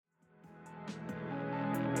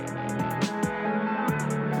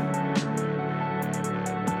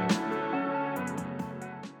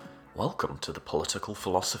Welcome to the Political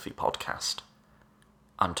Philosophy Podcast.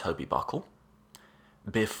 I'm Toby Buckle.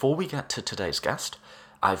 Before we get to today's guest,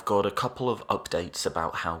 I've got a couple of updates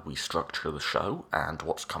about how we structure the show and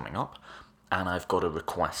what's coming up, and I've got a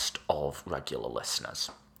request of regular listeners.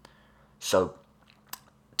 So,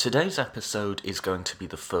 today's episode is going to be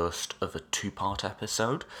the first of a two-part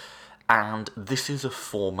episode, and this is a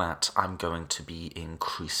format I'm going to be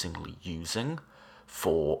increasingly using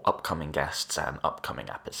for upcoming guests and upcoming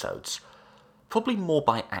episodes. Probably more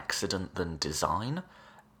by accident than design.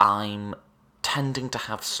 I'm tending to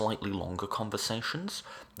have slightly longer conversations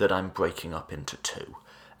that I'm breaking up into two.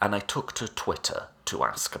 And I took to Twitter to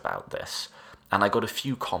ask about this. And I got a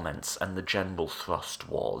few comments, and the general thrust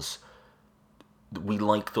was, we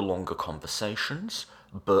like the longer conversations,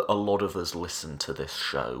 but a lot of us listen to this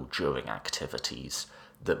show during activities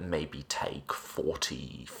that maybe take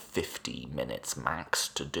 40, 50 minutes max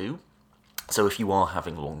to do. So if you are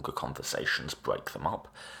having longer conversations, break them up.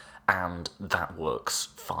 And that works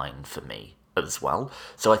fine for me as well.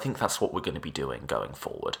 So I think that's what we're going to be doing going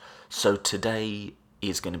forward. So today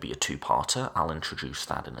is going to be a two-parter. I'll introduce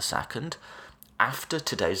that in a second. After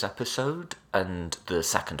today's episode and the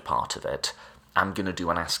second part of it, I'm going to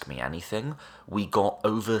do an Ask Me Anything. We got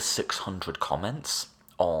over 600 comments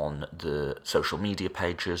on the social media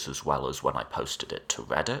pages, as well as when I posted it to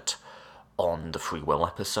Reddit on the Free Will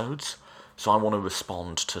episodes. So I want to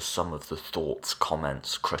respond to some of the thoughts,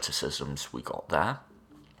 comments, criticisms we got there.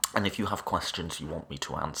 And if you have questions you want me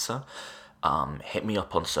to answer, hit me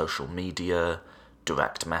up on social media,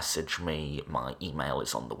 direct message me. My email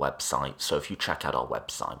is on the website. So if you check out our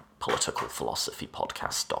website,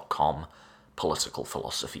 politicalphilosophypodcast.com,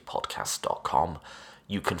 politicalphilosophypodcast.com,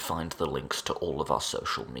 you can find the links to all of our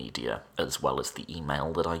social media, as well as the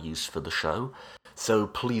email that I use for the show. So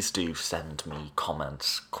please do send me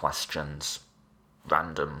comments, questions,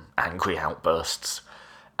 random angry outbursts,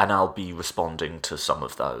 and I'll be responding to some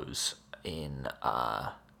of those in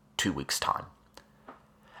 2 weeks' time.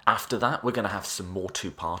 After that, we're going to have some more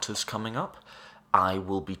two-parters coming up. I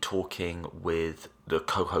will be talking with the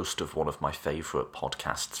co-host of one of my favourite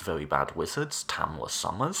podcasts, Very Bad Wizards, Tamla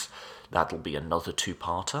Summers. That'll be another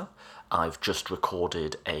two-parter. I've just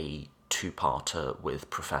recorded a two-parter with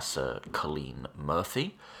Professor Colleen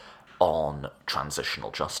Murphy on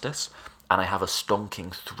transitional justice, and I have a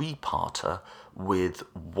stonking three-parter with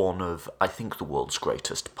one of, I think, the world's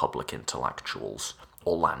greatest public intellectuals,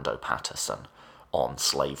 Orlando Patterson, on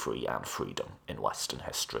slavery and freedom in Western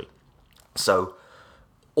history. So,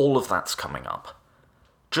 all of that's coming up.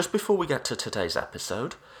 Just before we get to today's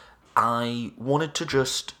episode, I wanted to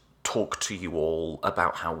just talk to you all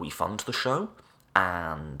about how we fund the show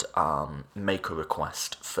and make a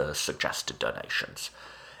request for suggested donations.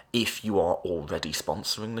 If you are already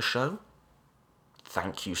sponsoring the show,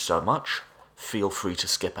 thank you so much. Feel free to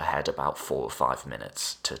skip ahead about 4 or 5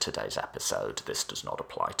 minutes to today's episode. This does not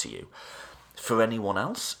apply to you. For anyone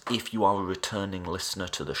else, if you are a returning listener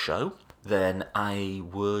to the show, then I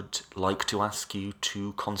would like to ask you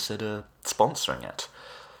to consider sponsoring it.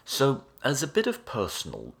 So, as a bit of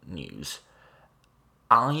personal news,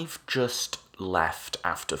 I've just left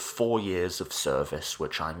after 4 years of service,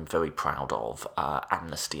 which I'm very proud of,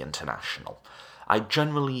 Amnesty International. I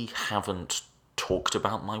generally haven't talked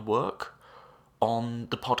about my work on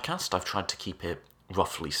the podcast. I've tried to keep it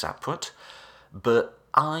roughly separate, but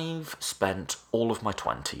I've spent all of my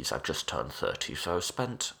 20s, I've just turned 30, so I've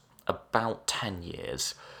spent about 10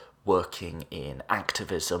 years working in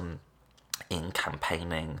activism, in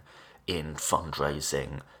campaigning, in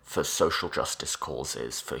fundraising for social justice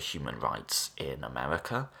causes, for human rights in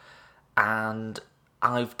America. And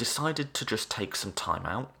I've decided to just take some time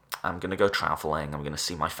out. I'm going to go traveling, I'm going to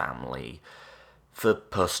see my family for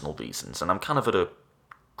personal reasons. And I'm kind of at a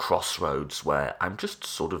crossroads where I'm just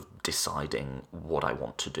sort of deciding what I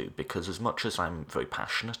want to do, because as much as I'm very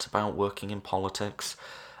passionate about working in politics,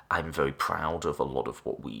 I'm very proud of a lot of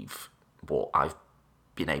what I've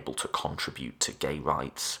been able to contribute to gay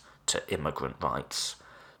rights, to immigrant rights,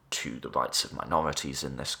 to the rights of minorities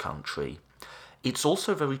in this country. It's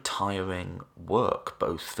also very tiring work,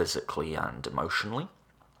 both physically and emotionally.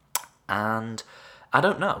 And I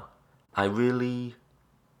don't know. I really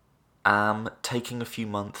am taking a few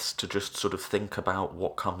months to just sort of think about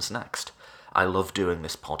what comes next. I love doing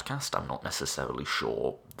this podcast. I'm not necessarily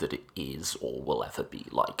sure that it is or will ever be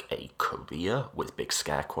like a career with big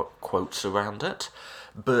scare quotes around it.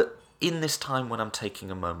 But in this time when I'm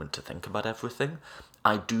taking a moment to think about everything,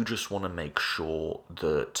 I do just want to make sure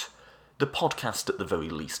that the podcast at the very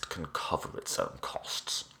least can cover its own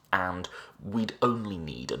costs. and we'd only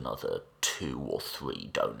need another 2 or 3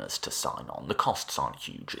 donors to sign on. The costs aren't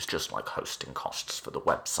huge, it's just like hosting costs for the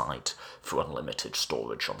website, for unlimited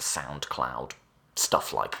storage on SoundCloud,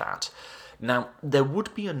 stuff like that. Now, there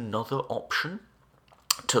would be another option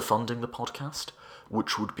to funding the podcast,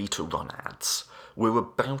 which would be to run ads. We're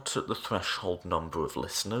about at the threshold number of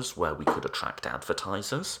listeners where we could attract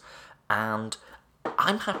advertisers, and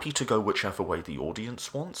I'm happy to go whichever way the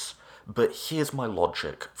audience wants, but here's my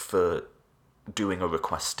logic for doing a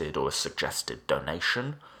requested or a suggested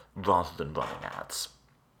donation rather than running ads.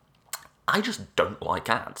 I just don't like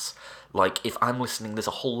ads. Like, if I'm listening, there's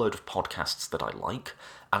a whole load of podcasts that I like,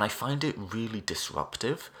 and I find it really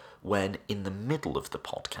disruptive when in the middle of the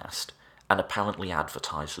podcast, and apparently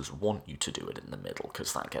advertisers want you to do it in the middle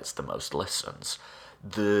because that gets the most listens,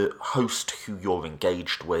 the host who you're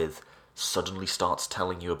engaged with suddenly starts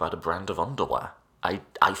telling you about a brand of underwear.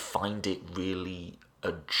 I find it really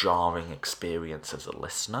a jarring experience as a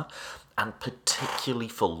listener, and particularly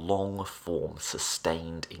for long-form,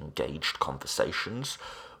 sustained, engaged conversations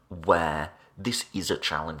where this is a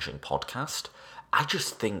challenging podcast. I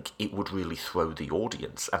just think it would really throw the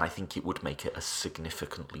audience, and I think it would make it a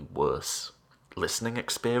significantly worse listening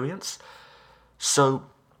experience. So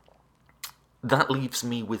that leaves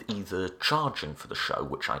me with either charging for the show,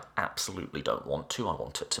 which I absolutely don't want to, I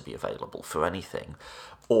want it to be available for anything,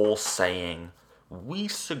 or saying, we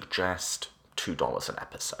suggest $2 an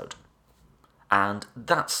episode. And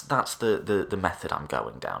that's the method I'm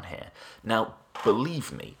going down here. Now,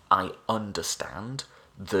 believe me, I understand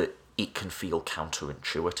that it can feel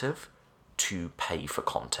counterintuitive to pay for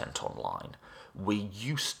content online. We're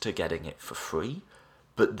used to getting it for free,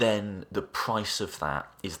 but then the price of that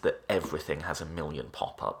is that everything has 1 million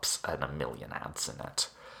pop-ups and 1 million ads in it.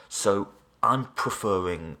 So I'm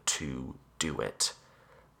preferring to do it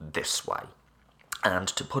this way. And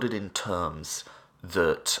to put it in terms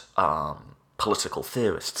that political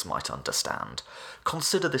theorists might understand,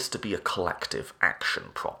 consider this to be a collective action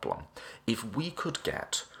problem. If we could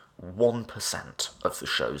get 1% of the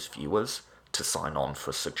show's viewers to sign on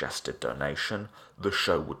for a suggested donation, the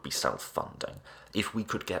show would be self-funding. If we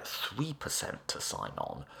could get 3% to sign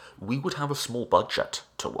on, we would have a small budget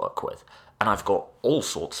to work with. And I've got all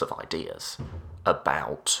sorts of ideas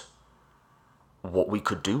about what we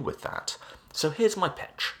could do with that. So here's my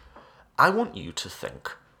pitch. I want you to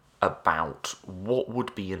think about what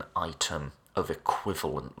would be an item of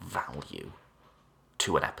equivalent value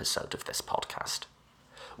to an episode of this podcast.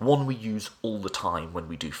 One we use all the time when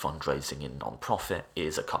we do fundraising in non-profit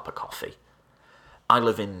is a cup of coffee. I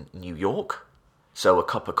live in New York, so a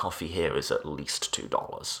cup of coffee here is at least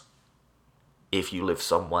 $2. If you live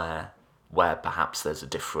somewhere where perhaps there's a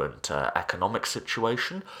different economic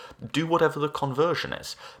situation, do whatever the conversion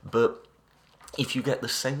is. But if you get the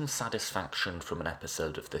same satisfaction from an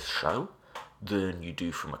episode of this show than you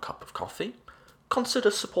do from a cup of coffee, consider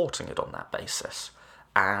supporting it on that basis.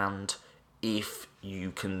 And if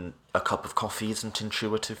a cup of coffee isn't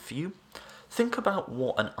intuitive for you, think about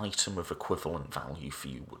what an item of equivalent value for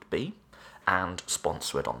you would be and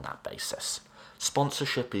sponsor it on that basis.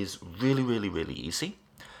 Sponsorship is really, really, really easy.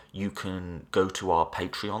 You can go to our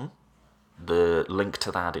Patreon. The link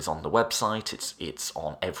to that is on the website. It's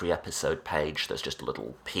on every episode page. There's just a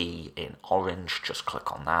little P in orange. Just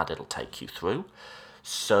click on that. It'll take you through.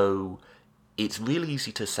 So it's really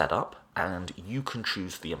easy to set up, and you can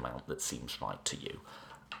choose the amount that seems right to you.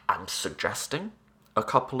 I'm suggesting a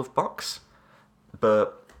couple of bucks,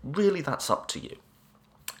 but really that's up to you.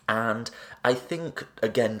 And I think,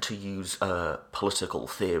 again, to use political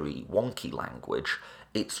theory wonky language,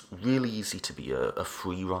 it's really easy to be a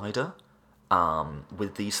free rider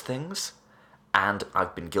with these things, and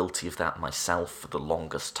I've been guilty of that myself for the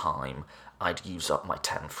longest time. I'd use up my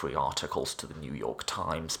 10 free articles to the New York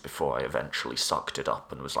Times before I eventually sucked it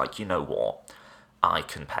up and was like, you know what, I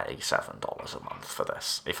can pay $7 a month for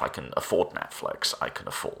this. If I can afford Netflix, I can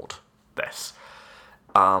afford this.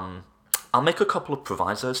 I'll make a couple of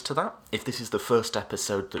provisos to that. If this is the first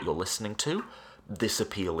episode that you're listening to, this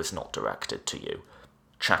appeal is not directed to you.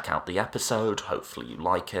 Check out the episode, hopefully you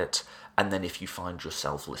like it, and then if you find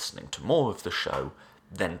yourself listening to more of the show,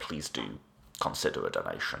 then please do consider a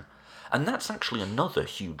donation. And that's actually another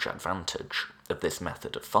huge advantage of this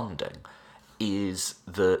method of funding, is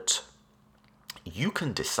that you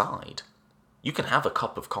can decide. You can have a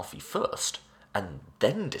cup of coffee first, and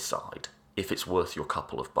then decide if it's worth your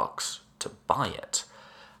couple of bucks to buy it.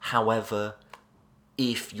 However,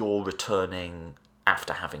 if you're returning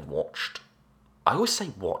after having watched, I always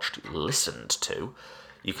say watched, listened to,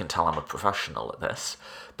 You can tell I'm a professional at this.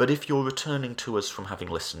 But if you're returning to us from having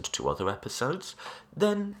listened to other episodes,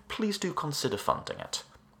 then please do consider funding it.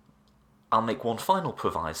 I'll make one final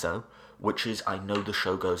proviso, which is I know the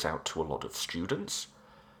show goes out to a lot of students.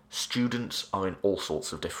 Students are in all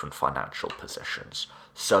sorts of different financial positions.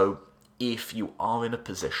 So if you are in a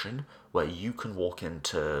position where you can walk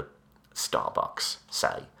into Starbucks,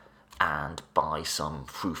 say, and buy some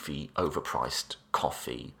froofy, overpriced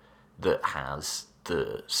coffee that has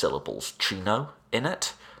the syllables Chino in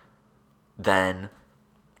it, then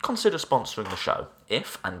consider sponsoring the show.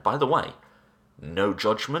 If, and by the way, no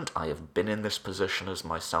judgment, I have been in this position as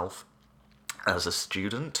myself as a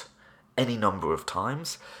student any number of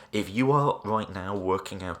times. If you are right now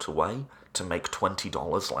working out a way to make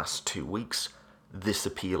 $20 last 2 weeks, this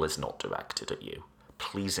appeal is not directed at you.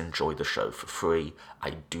 Please enjoy the show for free.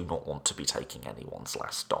 I do not want to be taking anyone's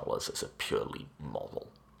last dollars as a purely moral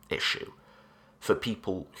issue. For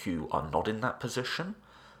people who are not in that position,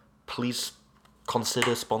 please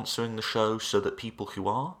consider sponsoring the show so that people who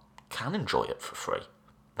are can enjoy it for free.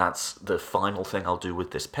 That's the final thing I'll do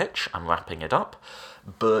with this pitch. I'm wrapping it up.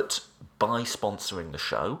 But by sponsoring the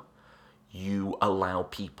show, you allow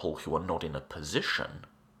people who are not in a position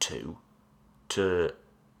to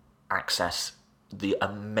access the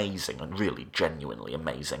amazing and really genuinely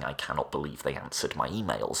amazing, I cannot believe they answered my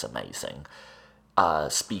emails, amazing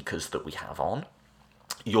speakers that we have on.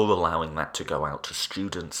 You're allowing that to go out to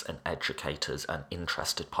students and educators and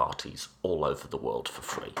interested parties all over the world for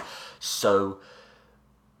free. So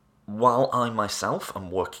while I myself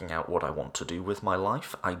am working out what I want to do with my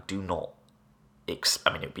life, I do not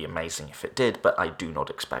it'd be amazing if it did, but I do not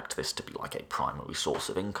expect this to be like a primary source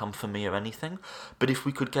of income for me or anything. But if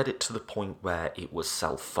we could get it to the point where it was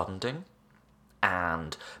self-funding,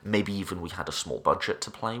 and maybe even we had a small budget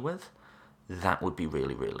to play with, that would be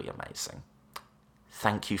really, really amazing.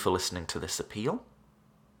 Thank you for listening to this appeal.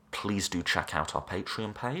 Please do check out our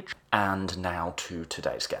Patreon page. And now to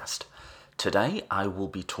today's guest. Today I will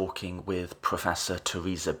be talking with Professor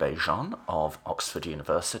Teresa Bejan of Oxford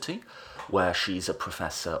University, where she's a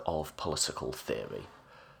professor of political theory.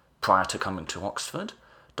 Prior to coming to Oxford,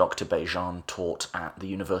 Dr. Bejan taught at the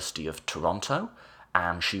University of Toronto,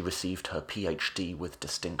 and she received her PhD with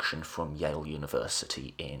distinction from Yale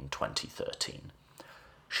University in 2013.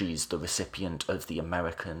 She's the recipient of the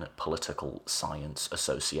American Political Science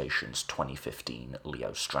Association's 2015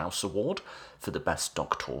 Leo Strauss Award for the Best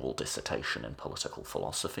Doctoral Dissertation in Political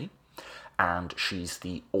Philosophy, and she's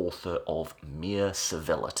the author of Mere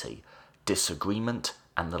Civility, Disagreement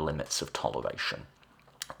and the Limits of Toleration,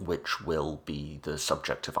 which will be the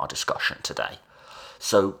subject of our discussion today.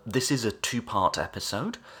 So this is a two-part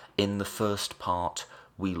episode. In the first part,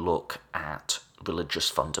 we look at religious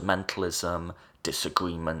fundamentalism,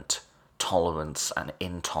 disagreement, tolerance and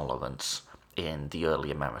intolerance in the early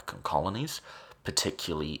American colonies,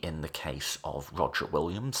 particularly in the case of Roger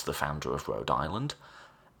Williams, the founder of Rhode Island.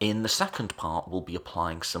 In the second part, we'll be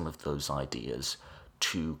applying some of those ideas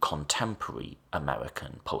to contemporary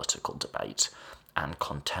American political debate and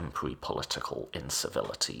contemporary political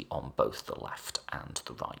incivility on both the left and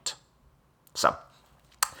the right. So,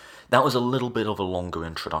 that was a little bit of a longer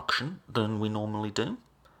introduction than we normally do.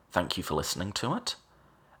 Thank you for listening to it.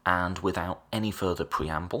 And without any further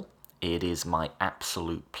preamble, it is my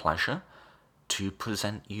absolute pleasure to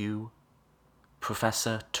present you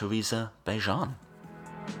Professor Teresa Bejan.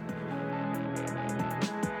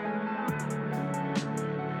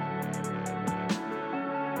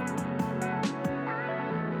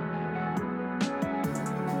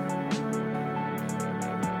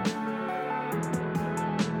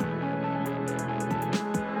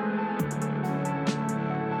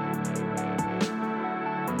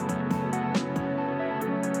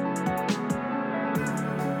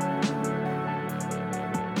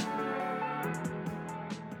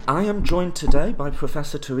 I am joined today by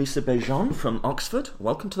Professor Teresa Bejan from Oxford.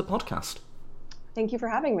 Welcome to the podcast. Thank you for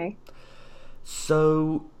having me.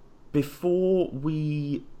 So, before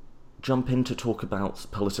we jump in to talk about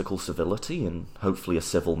political civility in hopefully a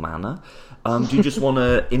civil manner, do you just want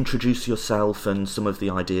to introduce yourself and some of the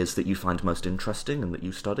ideas that you find most interesting and that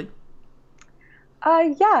you study?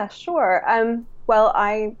 Yeah, sure. Well,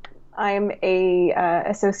 I'm a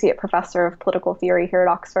associate professor of political theory here at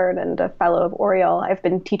Oxford and a fellow of Oriel. I've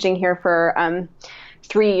been teaching here for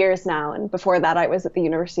 3 years now, and before that I was at the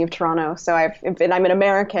University of Toronto. So I'm an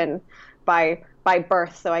American by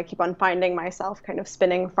birth, so I keep on finding myself kind of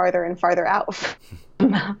spinning farther and farther out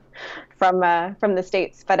from the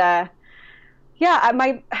States. But I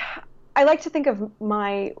like to think of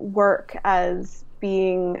my work as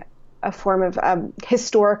being a form of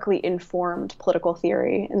historically informed political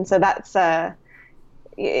theory. And so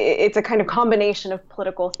it's a kind of combination of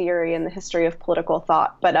political theory and the history of political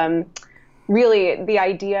thought. But really, the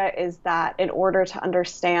idea is that in order to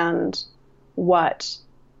understand what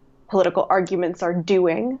political arguments are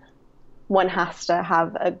doing, one has to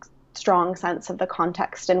have a strong sense of the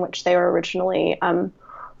context in which they were originally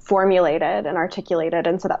formulated and articulated.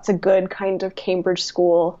 And so that's a good kind of Cambridge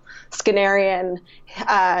School Skinnerian,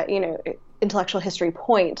 intellectual history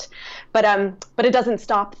point. But it doesn't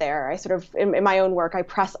stop there. I sort of, in my own work, I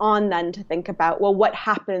press on then to think about, well, what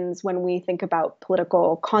happens when we think about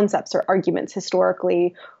political concepts or arguments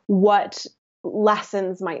historically? What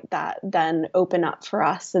lessons might that then open up for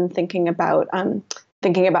us in thinking about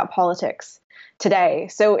politics today?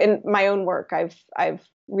 So in my own work, I've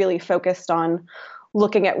really focused on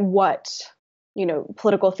looking at what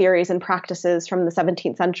political theories and practices from the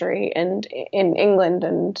 17th century and in England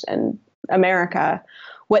and America,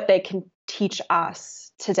 what they can teach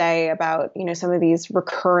us today about some of these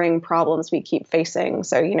recurring problems we keep facing.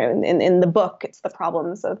 So in the book, it's the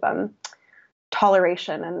problems of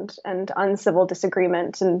toleration and uncivil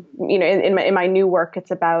disagreement, and in my new work,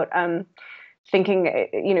 it's about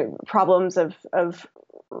thinking problems of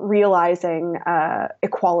realizing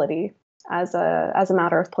equality as a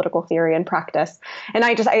matter of political theory and practice. And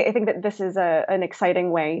I think that this is an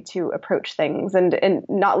exciting way to approach things, and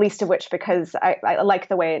not least of which because I like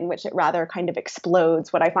the way in which it rather kind of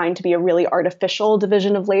explodes what I find to be a really artificial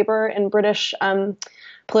division of labor in British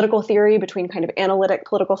political theory between kind of analytic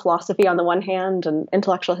political philosophy on the one hand and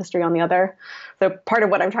intellectual history on the other. So part of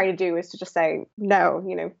what I'm trying to do is to just say, no,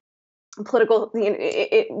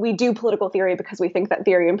 we do political theory because we think that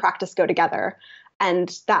theory and practice go together.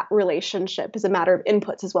 And that relationship is a matter of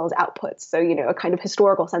inputs as well as outputs. So, a kind of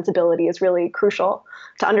historical sensibility is really crucial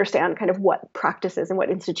to understand kind of what practices and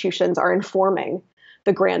what institutions are informing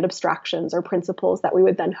the grand abstractions or principles that we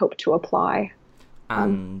would then hope to apply.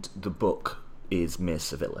 And the book is Mere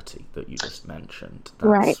Civility that you just mentioned.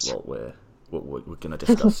 That's right. what we're going to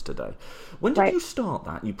discuss today. When did you start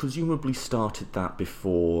that? You presumably started that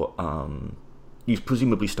before... You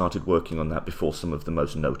presumably started working on that before some of the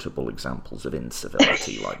most notable examples of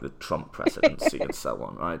incivility, like the Trump presidency and so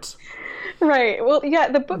on, right? Right. Well, yeah,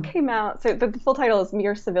 the book came out. So the full title is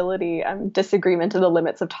Mere Civility, Disagreement and the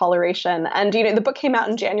Limits of Toleration. And, the book came out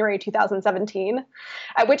in January 2017,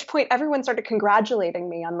 at which point everyone started congratulating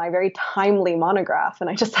me on my very timely monograph. And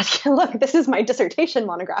I just said, look, this is my dissertation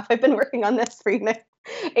monograph. I've been working on this for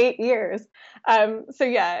 8 years. So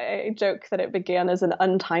yeah, I joke that it began as an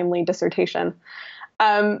untimely dissertation.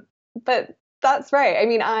 But that's right. I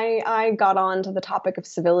mean, I got on to the topic of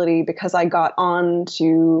civility because I got on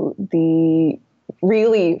to the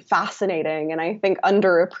really fascinating and I think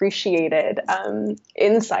underappreciated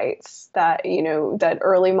insights that, that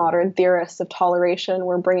early modern theorists of toleration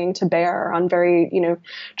were bringing to bear on very,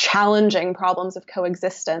 challenging problems of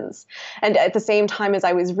coexistence. And at the same time as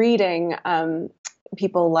I was reading,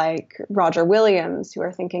 people like Roger Williams, who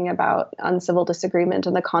are thinking about uncivil disagreement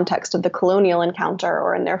in the context of the colonial encounter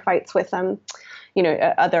or in their fights with,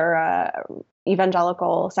 other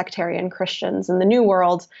evangelical sectarian Christians in the New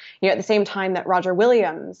World. At the same time that Roger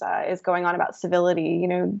Williams is going on about civility,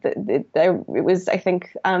 it was, I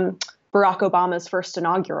think, Barack Obama's first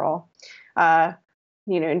inaugural.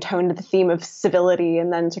 Intoned the theme of civility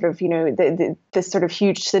and then sort of, this sort of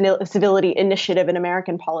huge civility initiative in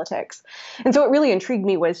American politics. And so what really intrigued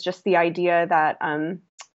me was just the idea that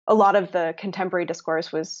a lot of the contemporary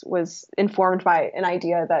discourse was informed by an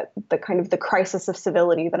idea that the kind of the crisis of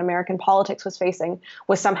civility that American politics was facing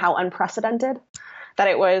was somehow unprecedented, that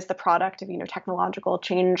it was the product of, technological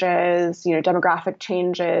changes, demographic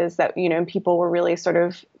changes that, people were really sort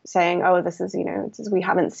of saying, oh, this is, we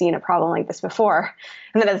haven't seen a problem like this before.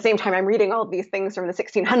 And then at the same time, I'm reading all of these things from the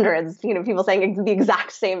 1600s, people saying the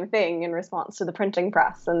exact same thing in response to the printing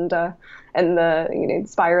press and the,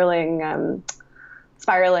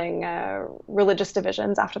 spiraling religious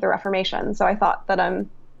divisions after the Reformation. So I thought that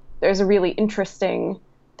there's a really interesting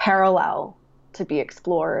parallel to be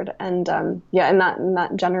explored, and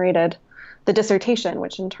that generated the dissertation,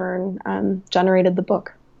 which in turn generated the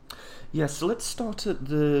book. Yeah, so let's start at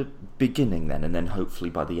the beginning then, and then hopefully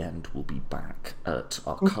by the end we'll be back at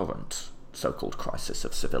our current so-called crisis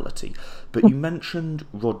of civility. But you mentioned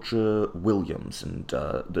Roger Williams and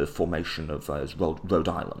the formation of Rhode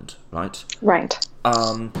Island, right? Right.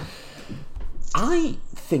 I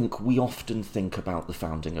think we often think about the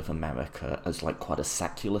founding of America as like quite a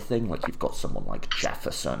secular thing. Like you've got someone like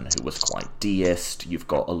Jefferson who was quite deist. You've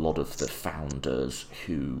got a lot of the founders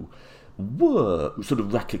who were sort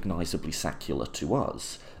of recognizably secular to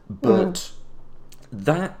us. Mm. But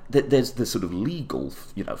there's the sort of legal,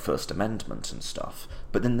 First Amendment and stuff,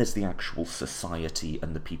 but then there's the actual society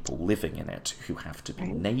and the people living in it who have to be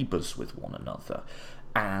Right. neighbours with one another.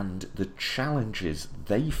 And the challenges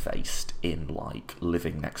they faced in, like,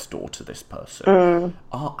 living next door to this person Mm.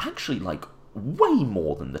 are actually, like, way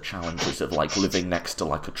more than the challenges of, like, living next to,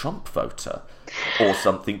 like, a Trump voter or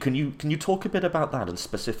something. Can you talk a bit about that, and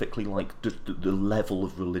specifically, like, the level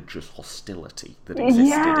of religious hostility that existed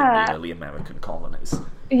in the Yeah. early American colonies?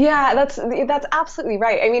 Yeah, that's absolutely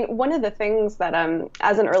right. I mean, one of the things that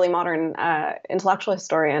as an early modern intellectual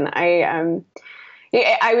historian, I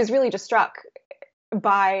was really just struck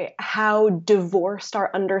by how divorced our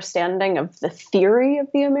understanding of the theory of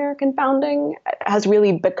the American founding has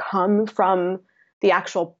really become from the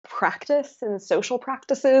actual practice and social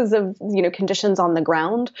practices of conditions on the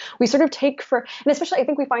ground. We sort of take for, and especially I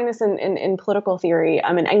think we find this in political theory,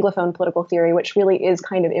 in Anglophone political theory, which really is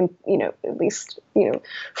kind of at least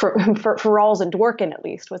for Rawls and Dworkin at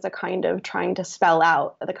least was a kind of trying to spell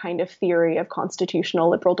out the kind of theory of constitutional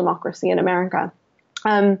liberal democracy in America.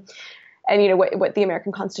 Um, and what the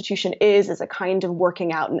American Constitution is a kind of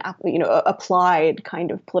working out and applied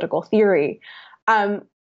kind of political theory, um,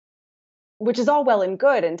 which is all well and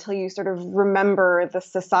good until you sort of remember the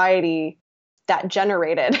society that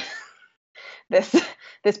generated this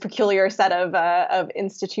this peculiar set of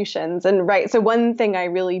institutions. And right, so one thing I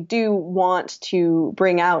really do want to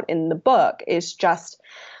bring out in the book is just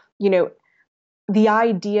the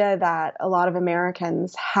idea that a lot of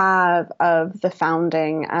Americans have of the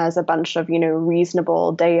founding as a bunch of,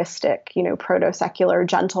 reasonable, deistic, proto-secular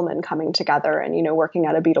gentlemen coming together and, working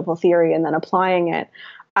out a beautiful theory and then applying it,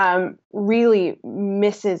 really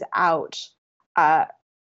misses out a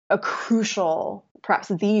crucial, perhaps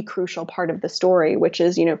the crucial part of the story, which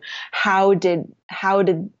is, how did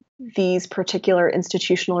these particular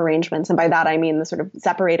institutional arrangements, and by that I mean the sort of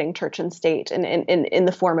separating church and state in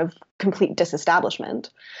the form of complete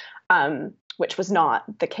disestablishment, which was not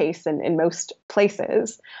the case in most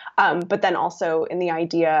places, but then also in the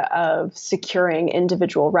idea of securing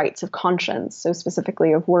individual rights of conscience, so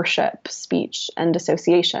specifically of worship, speech, and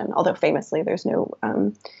association, although famously there's no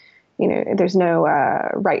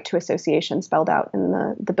right to association spelled out in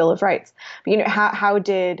the Bill of Rights. But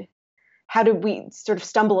how did we sort of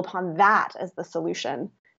stumble upon that as the solution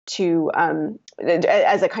to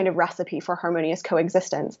as a kind of recipe for harmonious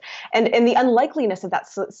coexistence? And the unlikeliness of that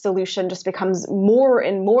solution just becomes more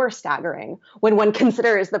and more staggering when one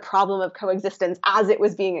considers the problem of coexistence as it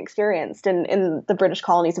was being experienced in the British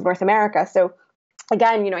colonies of North America. So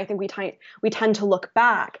again, I think we tend to look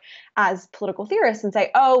back as political theorists and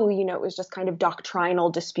say, oh, it was just kind of doctrinal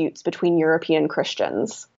disputes between European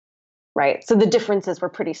Christians. Right. So the differences were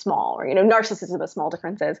pretty small, or, narcissism is small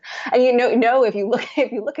differences. And, if you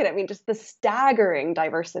look at it, I mean, just the staggering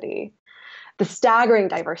diversity,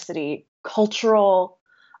 cultural,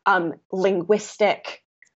 linguistic,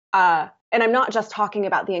 and I'm not just talking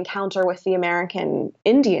about the encounter with the American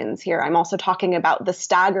Indians here. I'm also talking about the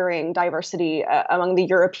staggering diversity among the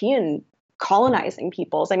European colonizing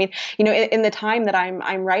peoples. I mean, in the time that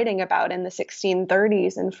I'm writing about in the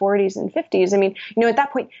 1630s and 40s and 50s, I mean, at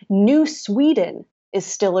that point, New Sweden is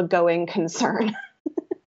still a going concern.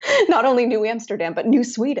 Not only New Amsterdam, but New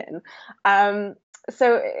Sweden. And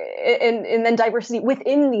then diversity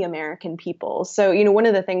within the American people. So, one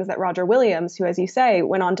of the things that Roger Williams, who, as you say,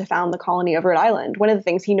 went on to found the colony of Rhode Island, one of the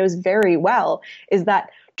things he knows very well is that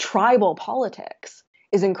tribal politics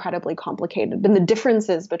is incredibly complicated, and the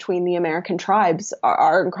differences between the American tribes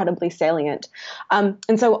are incredibly salient. And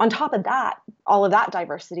so on top of that, all of that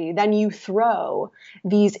diversity, then you throw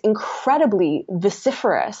these incredibly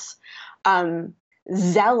vociferous,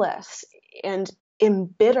 zealous, and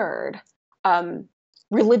embittered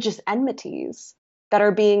religious enmities that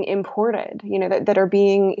are being imported, that are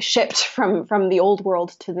being shipped from the old world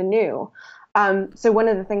to the new. So one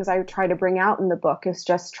of the things I try to bring out in the book is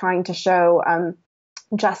just trying to show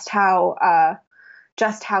just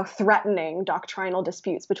how threatening doctrinal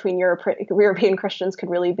disputes between European Christians could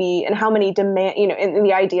really be, and how many demand, in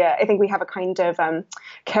the idea, I think we have a kind of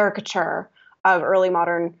caricature of early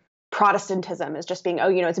modern Protestantism as just being,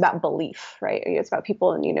 it's about belief, right? It's about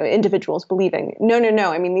people and, individuals believing.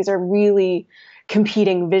 No. I mean, these are really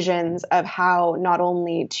competing visions of how not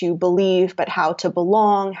only to believe, but how to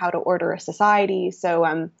belong, how to order a society. So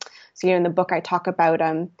in the book, I talk about,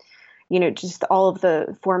 just all of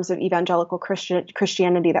the forms of evangelical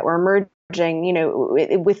Christianity that were emerging,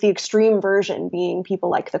 with the extreme version being people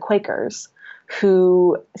like the Quakers,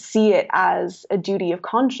 who see it as a duty of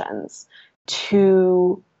conscience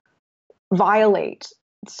to violate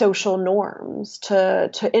social norms,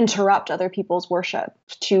 to interrupt other people's worship,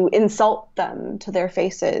 to insult them to their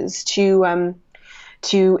faces, to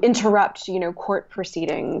interrupt, court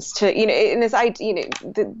proceedings, to, in this idea,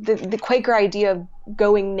 the Quaker idea of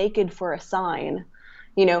going naked for a sign,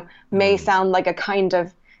 may sound like a kind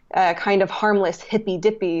of harmless hippy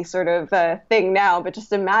dippy sort of thing now, but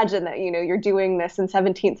just imagine that you're doing this in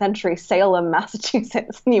 17th century Salem,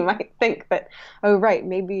 Massachusetts, and you might think that, oh right,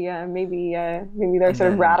 maybe there's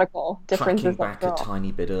sort of radical differences. Tracking back a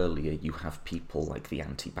tiny bit earlier, you have people like the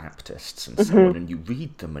Anabaptists and so on, and you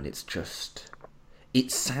read them, and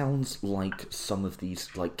it sounds like some of these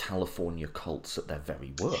like California cults at their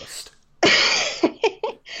very worst.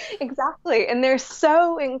 Exactly, and they're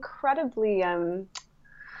so incredibly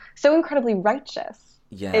righteous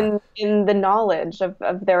in the knowledge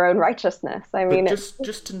of their own righteousness. I mean,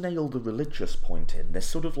 just to nail the religious point in, they're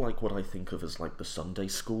sort of like what I think of as like the Sunday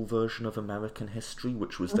school version of American history,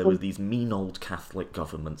 which was there were these mean old Catholic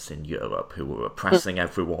governments in Europe who were oppressing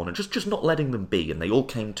everyone and just not letting them be, and they all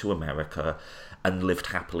came to America and lived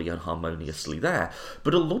happily and harmoniously there.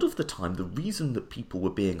 But a lot of the time, the reason that people were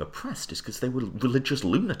being oppressed is because they were religious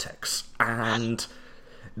lunatics, and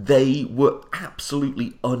they were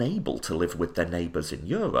absolutely unable to live with their neighbours in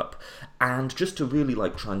Europe. And just to really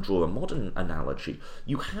try and draw a modern analogy,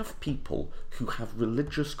 you have people who have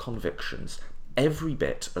religious convictions every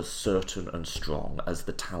bit as certain and strong as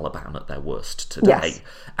the Taliban at their worst today, yes,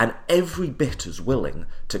 and every bit as willing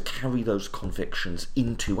to carry those convictions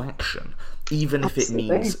into action, even if it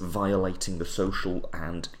means violating the social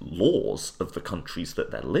and laws of the countries that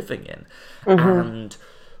they're living in. And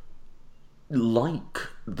like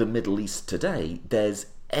the Middle East today, there's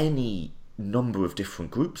any number of different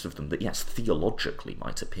groups of them that, yes, theologically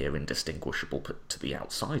might appear indistinguishable to the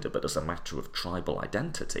outsider, but as a matter of tribal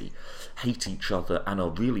identity, hate each other and are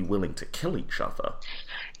really willing to kill each other.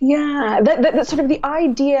 Yeah, that sort of the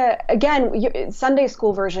idea, again, Sunday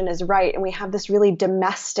school version is right, and we have this really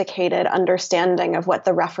domesticated understanding of what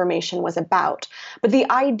the Reformation was about. But the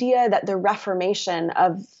idea that the Reformation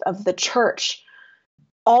of the church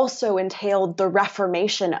also entailed the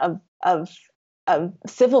reformation of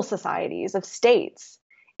civil societies, of states,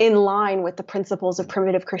 in line with the principles of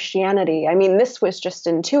primitive Christianity. I mean, this was just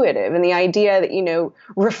intuitive. And the idea that,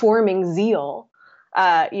 reforming zeal,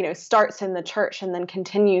 starts in the church and then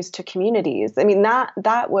continues to communities. I mean,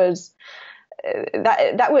 that was,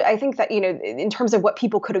 I think that, in terms of what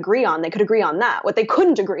people could agree on, they could agree on that. What they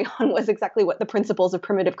couldn't agree on was exactly what the principles of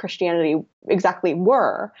primitive Christianity exactly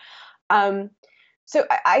were. So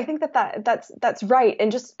I think that's right.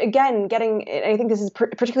 And just, again, I think this is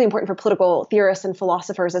particularly important for political theorists and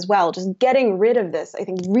philosophers as well, just getting rid of this, I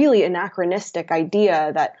think, really anachronistic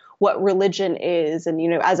idea that what religion is, and,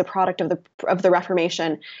 as a product of the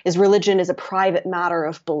Reformation, is religion is a private matter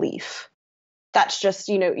of belief. That's just,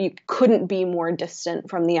 you couldn't be more distant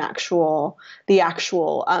from the actual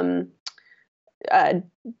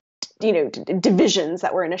divisions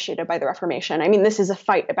that were initiated by the Reformation. I mean, this is a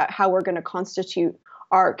fight about how we're going to constitute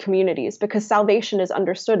our communities, because salvation is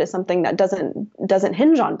understood as something that doesn't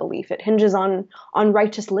hinge on belief. It hinges on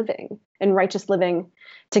righteous living and righteous living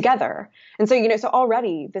together. And so, so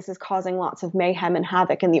already this is causing lots of mayhem and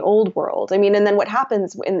havoc in the old world. I mean, and then what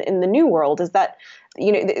happens in the new world is that,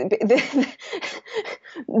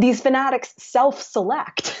 these fanatics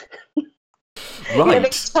self-select. Right. They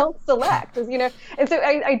self-select, and so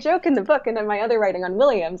I joke in the book and in my other writing on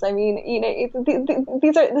Williams. I mean,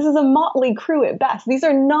 this is a motley crew at best. These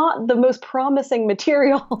are not the most promising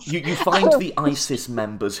materials. You find the ISIS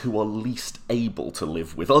members who are least able to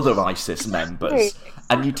live with other ISIS members, exactly.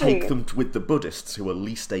 And you take them with the Buddhists who are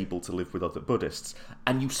least able to live with other Buddhists,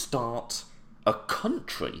 and you start a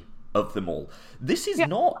country of them all. This is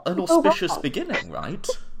not an auspicious beginning, right?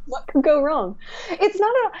 What could go wrong? It's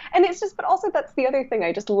not and it's just, but also that's the other thing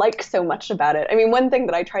I just like so much about it. I mean, one thing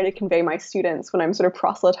that I try to convey my students when I'm sort of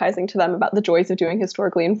proselytizing to them about the joys of doing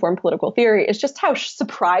historically informed political theory is just how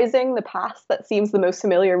surprising the past that seems the most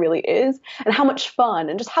familiar really is, and how much fun,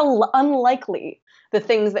 and just how unlikely the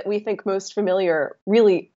things that we think most familiar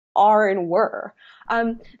really are and were.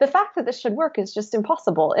 The fact that this should work is just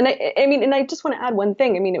impossible. And I just want to add one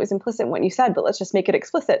thing. I mean, it was implicit in what you said, but let's just make it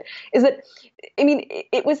explicit. Is that, I mean,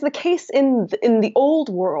 it was the case in the old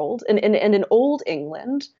world and in old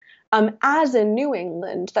England, as in New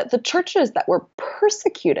England, that the churches that were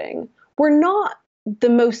persecuting were not the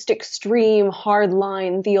most extreme,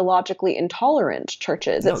 hardline, theologically intolerant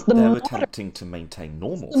churches. No, they're attempting to maintain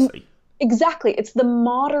normalcy. Exactly. It's the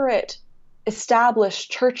moderate, established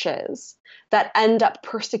churches that end up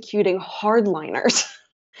persecuting hardliners.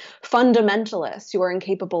 fundamentalists who are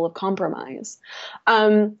incapable of compromise.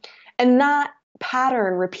 And that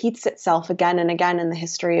pattern repeats itself again and again in the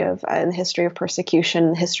history of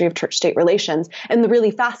persecution, the history of church-state relations. And the really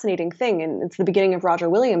fascinating thing, and it's the beginning of Roger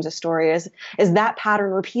Williams' story, is that pattern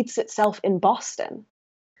repeats itself in Boston.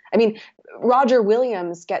 I mean, Roger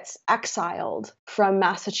Williams gets exiled from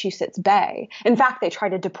Massachusetts Bay. In fact, they try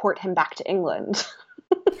to deport him back to England.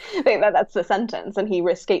 That's the sentence, and he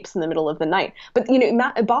escapes in the middle of the night. But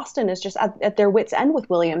Boston is just at their wits' end with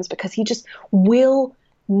Williams, because he just will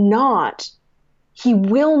not see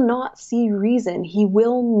reason. He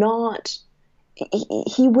will not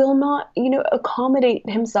accommodate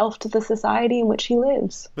himself to the society in which he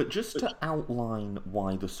lives. But just to outline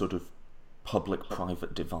why the sort of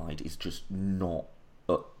public-private divide is just not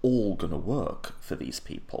at all going to work for these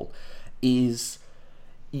people, is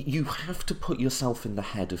you have to put yourself in the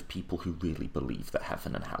head of people who really believe that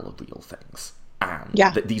heaven and hell are real things, and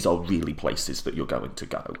that these are really places that you're going to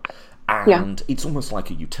go. And it's almost like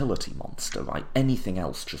a utility monster, right? Anything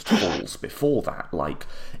else just falls before that. Like,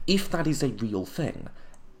 if that is a real thing,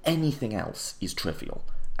 anything else is trivial.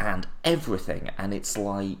 And everything, and it's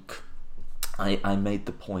like, I made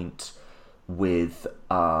the point with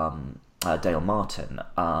Dale Martin,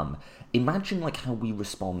 imagine like how we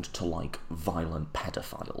respond to like violent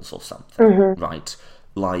pedophiles or something, right?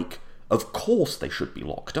 Like, of course they should be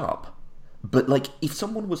locked up. But, like, if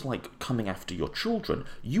someone was, like, coming after your children,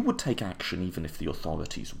 you would take action even if the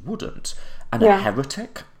authorities wouldn't. And a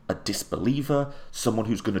heretic, a disbeliever, someone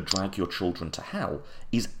who's going to drag your children to hell,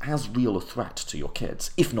 is as real a threat to your kids,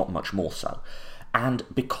 if not much more so. And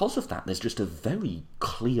because of that, there's just a very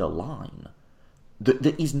clear line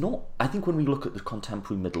that is not... I think when we look at the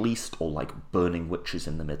contemporary Middle East, or, like, burning witches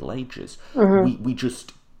in the Middle Ages, we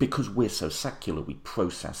just... Because we're so secular, we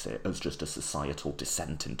process it as just a societal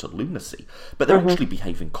descent into lunacy. But they're actually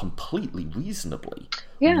behaving completely reasonably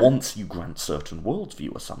once you grant certain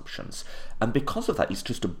worldview assumptions. And because of that, it's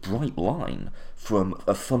just a bright line from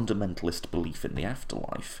a fundamentalist belief in the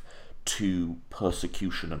afterlife to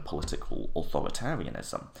persecution and political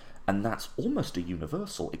authoritarianism. And that's almost a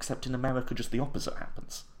universal, except in America just the opposite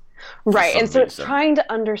happens. Right, and so reason. Trying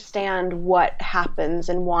to understand what happens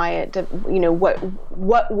and why it,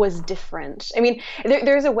 what was different. I mean,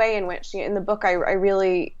 there's a way in which, in the book, I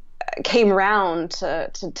really came around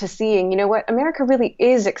to seeing, what, America really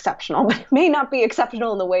is exceptional, but it may not be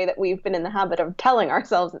exceptional in the way that we've been in the habit of telling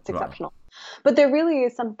ourselves it's exceptional. Right. But there really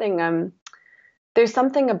is something, there's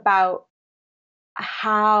something about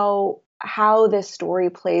how this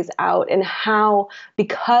story plays out, and how,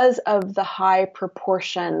 because of the high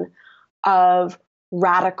proportion of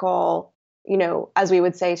radical, as we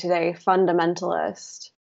would say today,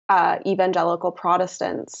 fundamentalist evangelical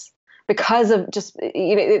Protestants, because of just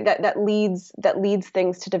that leads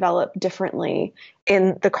things to develop differently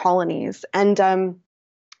in the colonies. And I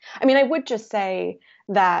mean, I would just say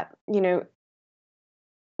that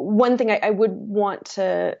one thing I would want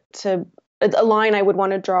to a line I would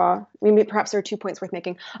want to draw, maybe perhaps there are 2 points worth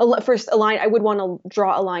making. First, I would want to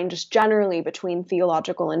draw a line just generally between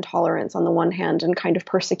theological intolerance on the one hand and kind of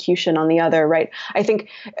persecution on the other, right? I think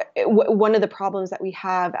one of the problems that we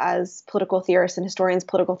have as political theorists and historians,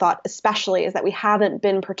 political thought especially, is that we haven't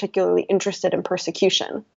been particularly interested in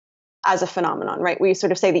persecution as a phenomenon, right? We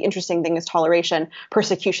sort of say the interesting thing is toleration,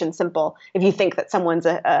 persecution simple. If you think that someone's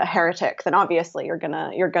a heretic, then obviously you're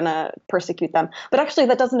gonna persecute them. But actually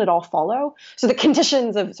that doesn't at all follow. So the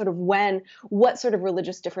conditions of sort of what sort of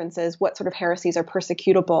religious differences, what sort of heresies are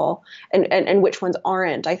persecutable and which ones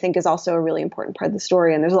aren't, I think is also a really important part of the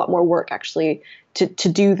story. And there's a lot more work actually to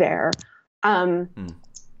do there.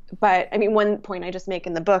 But I mean, one point I just make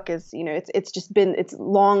in the book is, it's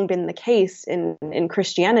long been the case in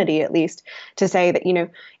Christianity, at least, to say that,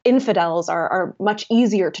 infidels are much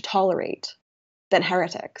easier to tolerate than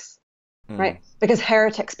heretics, right? Because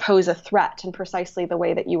heretics pose a threat in precisely the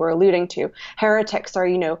way that you were alluding to. Heretics are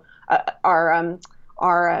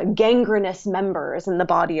gangrenous members in the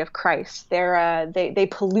body of Christ. They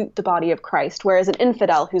pollute the body of Christ, whereas an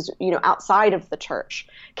infidel who's outside of the church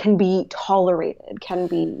can be tolerated, can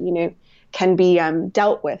be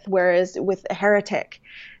dealt with. Whereas with a heretic,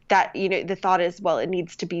 that the thought is, well, it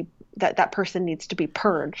needs to be that person needs to be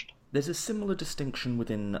purged. There's a similar distinction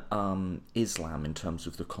within Islam in terms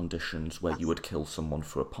of the conditions where you would kill someone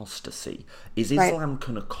for apostasy. Is Islam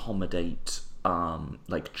can accommodate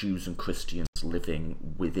like Jews and Christians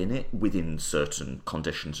living within certain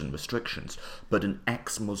conditions and restrictions, but an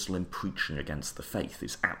ex-Muslim preaching against the faith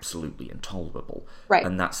is absolutely intolerable. Right.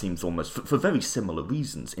 And that seems almost, for very similar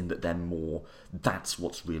reasons, in that that's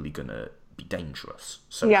what's really going to be dangerous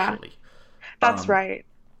socially. Yeah, that's right.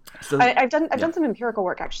 So I've yeah, done some empirical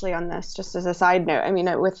work actually on this, just as a side note. I mean,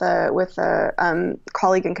 with a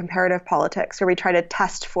colleague in comparative politics, where we try to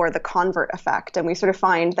test for the convert effect, and we sort of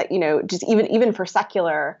find that just even for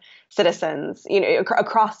secular citizens,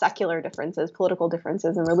 across secular differences, political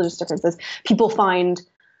differences, and religious differences, people find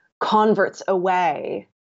converts away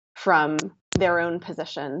from their own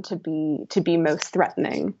position to be most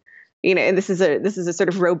threatening. And this is a sort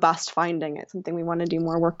of robust finding. It's something we want to do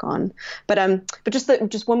more work on. But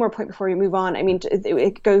just one more point before we move on. I mean,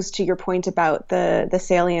 it goes to your point about the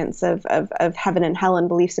salience of heaven and hell and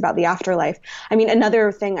beliefs about the afterlife. I mean,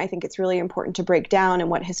 another thing I think it's really important to break down, and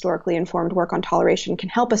what historically informed work on toleration can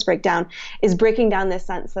help us break down, is breaking down this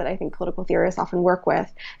sense that I think political theorists often work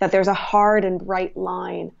with, that there's a hard and bright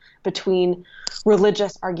line between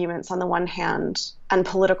religious arguments on the one hand and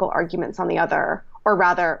political arguments on the other, or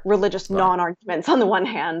rather religious right. non-arguments on the one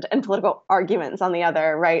hand and political arguments on the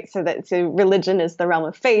other, right? So religion is the realm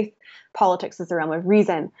of faith, politics is the realm of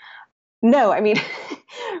reason. No, I mean,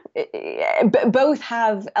 both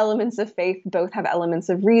have elements of faith, both have elements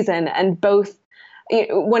of reason, and both.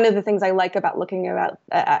 One of the things I like about looking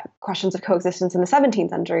at questions of coexistence in the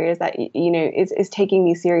 17th century is that is taking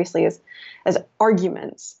these seriously as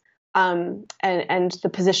arguments, and the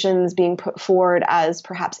positions being put forward as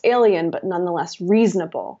perhaps alien but nonetheless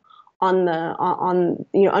reasonable on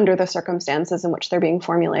under the circumstances in which they're being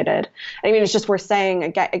formulated. I mean, it's just worth saying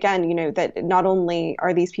again, that not only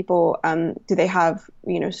are these people, do they have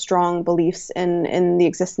strong beliefs in the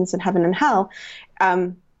existence in heaven and hell.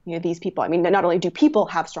 These people, I mean, not only do people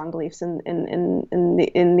have strong beliefs in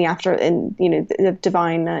the after, the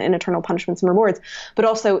divine and eternal punishments and rewards, but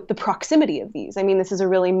also the proximity of these. I mean, this is a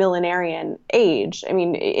really millenarian age. I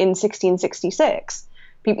mean, in 1666,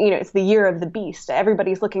 it's the year of the beast.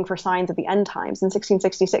 Everybody's looking for signs of the end times. In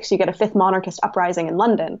 1666, you get a fifth monarchist uprising in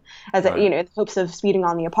London as Right. in hopes of speeding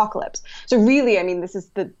on the apocalypse. So really, I mean, this is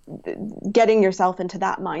the getting yourself into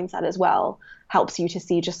that mindset as well helps you to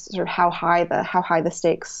see just sort of how high the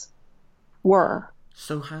stakes were.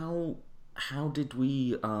 So how did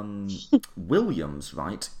we Williams,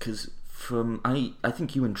 right? Because from I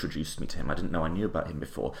think you introduced me to him. I didn't know I knew about him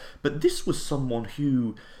before. But this was someone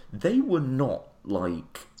who they were not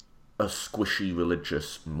like a squishy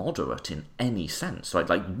religious moderate in any sense, right?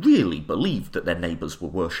 Like really believed that their neighbors were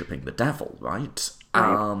worshipping the devil, right?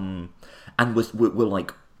 Right. And were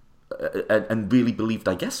like and really believed,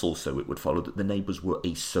 I guess, also it would follow that the neighbors were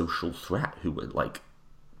a social threat who were like,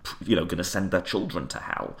 going to send their children to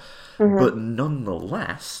hell. Mm-hmm. But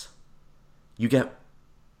nonetheless, you get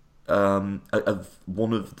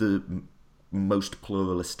one of the most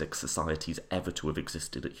pluralistic societies ever to have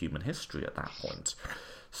existed at human history at that point.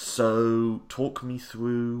 So, talk me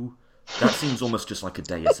through. That seems almost just like a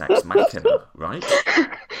Deus Ex Machina, right?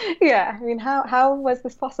 Yeah, I mean, how was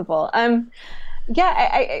this possible?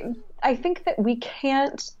 Yeah, I think that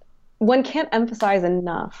one can't emphasize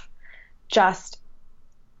enough just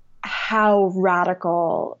how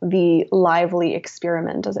radical the lively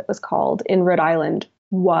experiment, as it was called, in Rhode Island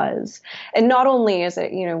was. And not only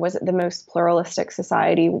was it the most pluralistic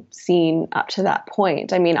society seen up to that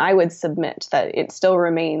point. I mean, I would submit that it still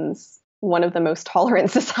remains one of the most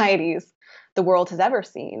tolerant societies the world has ever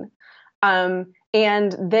seen. And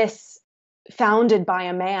this founded by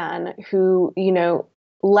a man who,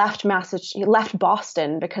 left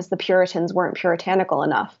Boston because the Puritans weren't puritanical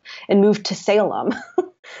enough and moved to Salem,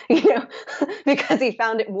 because he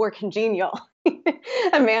found it more congenial.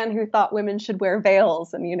 A man who thought women should wear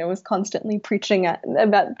veils and, was constantly preaching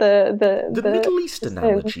about The Middle East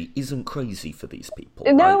analogy isn't crazy for these people,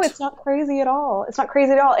 No, right? it's not crazy at all. It's not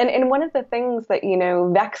crazy at all. And one of the things that,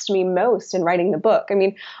 vexed me most in writing the book, I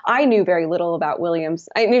mean, I knew very little about Williams.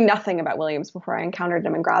 I knew nothing about Williams before I encountered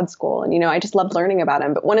him in grad school. And, I just loved learning about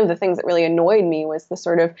him. But one of the things that really annoyed me was the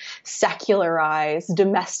sort of secularized,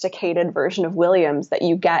 domesticated version of Williams that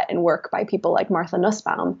you get in work by people like Martha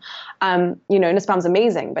Nussbaum. Nussbaum's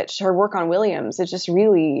amazing, but her work on Williams, it just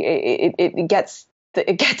really, it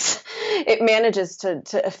manages to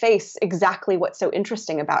efface exactly what's so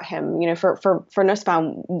interesting about him. For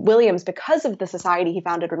Nussbaum, Williams, because of the society he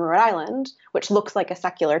founded in Rhode Island, which looks like a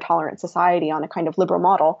secular, tolerant society on a kind of liberal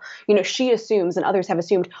model, she assumes, and others have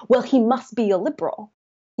assumed, well, he must be a liberal.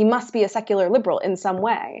 He must be a secular liberal in some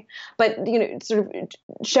way. But sort of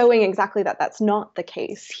showing exactly that that's not the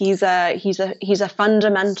case. He's a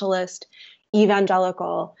fundamentalist,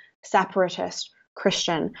 evangelical, separatist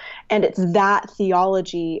Christian. And it's that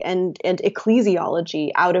theology and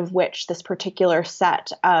ecclesiology out of which this particular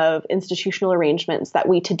set of institutional arrangements that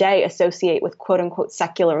we today associate with quote unquote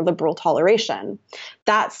secular liberal toleration,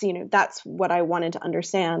 that's what I wanted to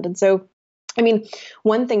understand. And so I mean,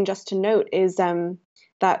 one thing just to note is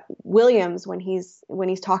that Williams, when he's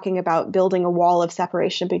talking about building a wall of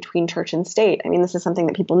separation between church and state, I mean, this is something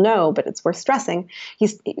that people know, but it's worth stressing.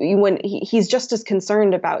 He's just as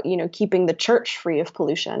concerned about keeping the church free of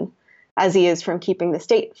pollution as he is from keeping the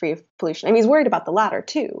state free of pollution. I mean, he's worried about the latter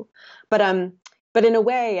too, but in a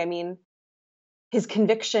way, I mean, his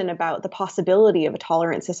conviction about the possibility of a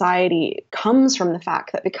tolerant society comes from the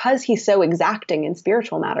fact that because he's so exacting in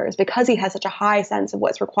spiritual matters, because he has such a high sense of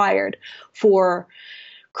what's required for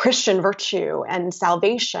Christian virtue and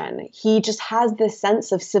salvation, he just has this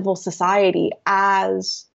sense of civil society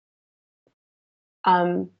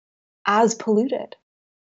um, as polluted,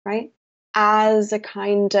 right? As a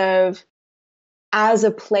kind of as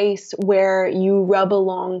a place where you rub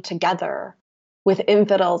along together with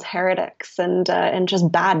infidels, heretics, and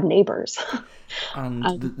just bad neighbors. And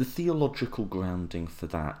um, the theological grounding for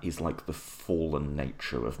that is like the fallen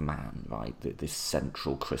nature of man, right? This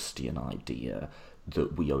central Christian idea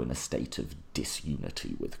that we are in a state of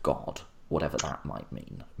disunity with God, whatever that might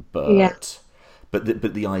mean. yeah,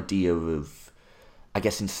 But the idea of, I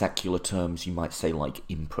guess in secular terms, you might say like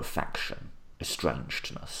imperfection,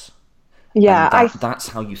 estrangedness. yeah, And that's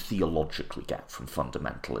how you theologically get from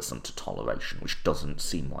fundamentalism to toleration, which doesn't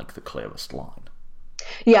seem like the clearest line.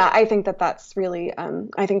 yeah. I think that that's really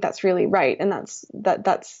right, and that's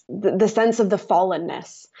the sense of the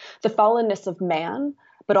fallenness of man,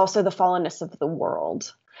 but also the fallenness of the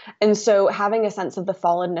world. And so, having a sense of the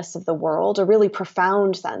fallenness of the world, a really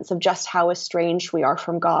profound sense of just how estranged we are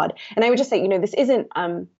from God. And I would just say, this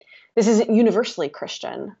isn't universally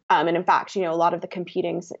Christian. And in fact, a lot of the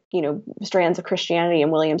competing, strands of Christianity in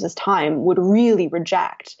Williams's time would really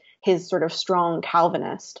reject his sort of strong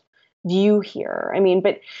Calvinist view here. I mean,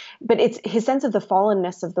 but it's his sense of the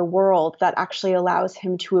fallenness of the world that actually allows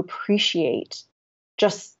him to appreciate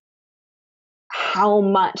just how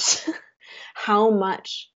much, how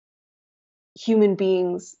much human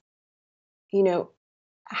beings, you know,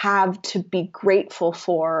 have to be grateful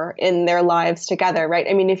for in their lives together, right?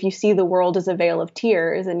 I mean, if you see the world as a vale of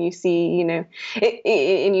tears, and you see,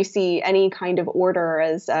 and you see any kind of order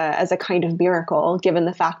as a kind of miracle, given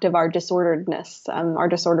the fact of our disorderedness, our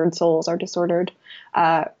disordered souls, our disordered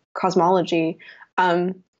cosmology.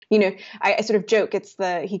 You know, I sort of joke it's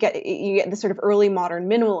you get the sort of early modern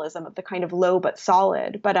minimalism of the kind of low but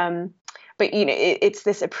solid, but it's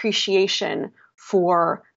this appreciation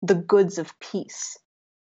for the goods of peace,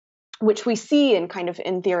 which we see in kind of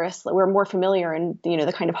in theorists. We're more familiar in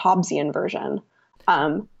the kind of Hobbesian version,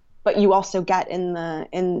 but you also get in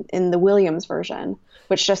the Williams version,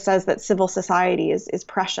 which just says that civil society is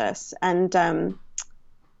precious and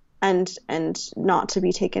not to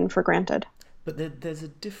be taken for granted. But there's a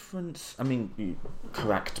difference. I mean, you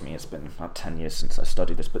correct me, it's been about 10 years since I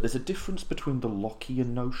studied this, but there's a difference between the Lockean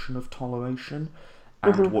notion of toleration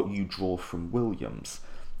and Hmm. what you draw from Williams.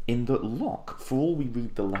 In that Locke, for all we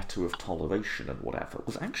read the letter of toleration and whatever,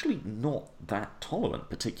 was actually not that tolerant,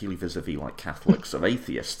 particularly vis-a-vis like Catholics or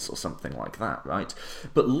atheists or something like that, right?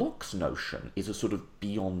 But Locke's notion is a sort of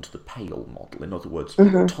beyond the pale model. In other words,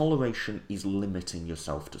 Hmm. toleration is limiting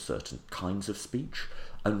yourself to certain kinds of speech,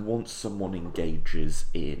 and once someone engages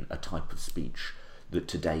in a type of speech that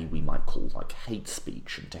today we might call like hate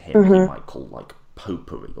speech, and to him he Hmm. might call like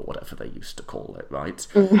popery or whatever they used to call it, right?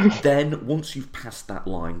 Hmm. Then once you've passed that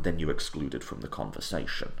line, then you're excluded from the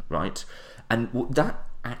conversation, right? And that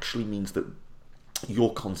actually means that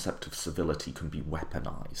your concept of civility can be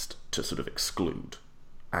weaponized to sort of exclude.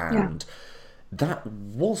 Yeah. And that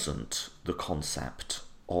wasn't the concept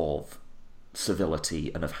of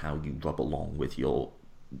civility and of how you rub along with your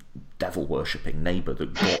devil worshipping neighbour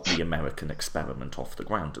that got the American experiment off the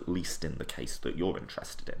ground, at least in the case that you're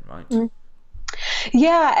interested in, right?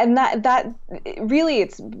 Yeah, and that really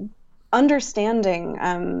it's understanding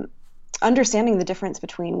understanding the difference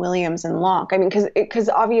between Williams and Locke. I mean, because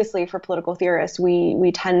obviously for political theorists,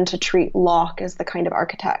 we tend to treat Locke as the kind of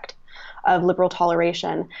architect of liberal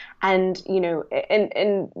toleration, and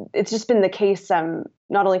and it's just been the case,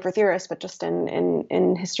 not only for theorists but just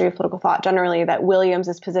in history of political thought generally, that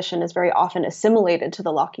Williams's position is very often assimilated to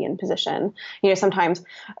the Lockean position. Sometimes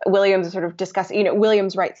Williams is sort of discussing.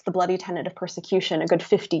 Williams writes the bloody tenet of persecution a good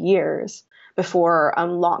 50 years before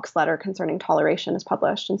Locke's letter concerning toleration is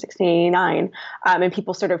published in 1689. And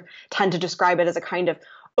people sort of tend to describe it as a kind of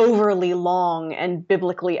overly long and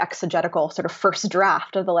biblically exegetical sort of first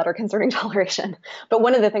draft of the letter concerning toleration. But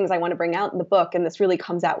one of the things I want to bring out in the book, and this really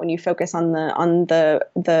comes out when you focus on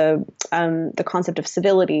the concept of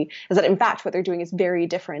civility, is that in fact what they're doing is very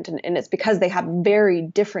different, and it's because they have very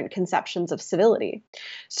different conceptions of civility.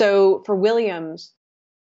 So for Williams,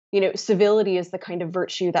 civility is the kind of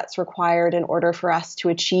virtue that's required in order for us to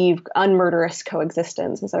achieve unmurderous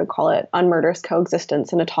coexistence, as I would call it, unmurderous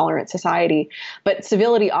coexistence in a tolerant society. But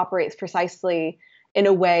civility operates precisely in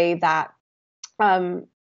a way that,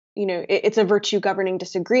 it's a virtue governing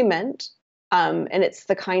disagreement. And it's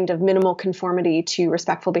the kind of minimal conformity to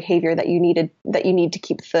respectful behavior that you need to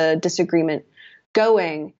keep the disagreement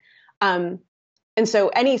going. And so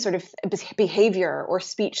any sort of behavior or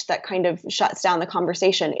speech that kind of shuts down the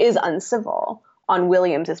conversation is uncivil on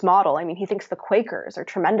Williams's model. I mean, he thinks the Quakers are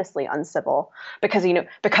tremendously uncivil because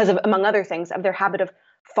of, among other things, of their habit of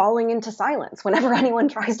falling into silence whenever anyone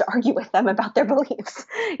tries to argue with them about their beliefs.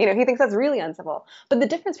 He thinks that's really uncivil. But the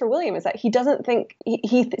difference for William is that he doesn't think,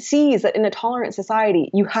 he sees that in a tolerant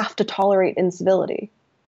society, you have to tolerate incivility,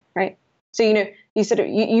 right? So,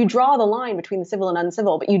 you draw the line between the civil and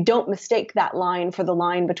uncivil, but you don't mistake that line for the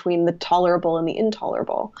line between the tolerable and the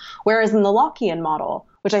intolerable. Whereas in the Lockean model,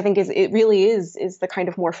 which I think is the kind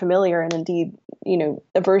of more familiar, and indeed,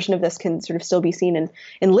 a version of this can sort of still be seen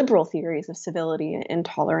in liberal theories of civility and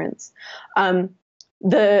tolerance.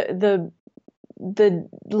 The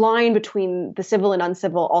line between the civil and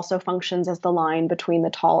uncivil also functions as the line between the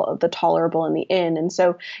tolerable and the in. And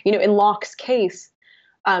so, in Locke's case,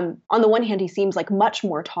 on the one hand, he seems like much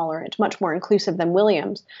more tolerant, much more inclusive than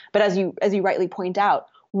Williams. But as you rightly point out,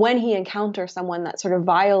 when he encounters someone that sort of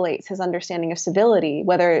violates his understanding of civility,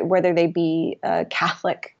 whether they be a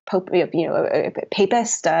Catholic pope, a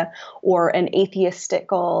papist, or an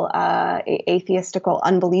atheistical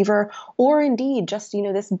unbeliever, or indeed just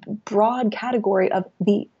this broad category of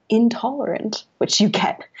the intolerant, which you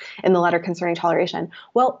get in the letter concerning toleration.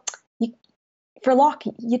 Well, for Locke,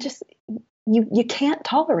 you can't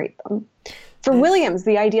tolerate them. For Williams,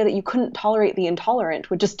 the idea that you couldn't tolerate the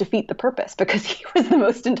intolerant would just defeat the purpose because he was the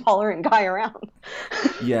most intolerant guy around.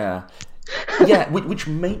 Yeah. Which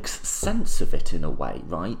makes sense of it in a way,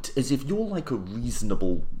 right? As if you're like a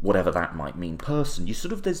reasonable, whatever that might mean, person, you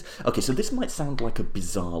sort of, so this might sound like a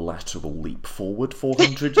bizarre lateral leap forward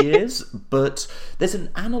 400 years, but there's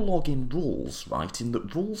an analogue in Rawls, right? In that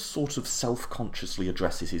Rawls sort of self-consciously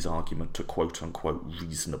addresses his argument to quote-unquote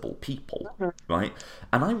reasonable people, right?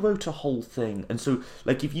 And I wrote a whole thing, and so,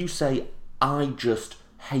 like, if you say, I just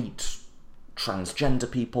hate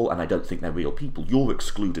transgender people and I don't think they're real people, you're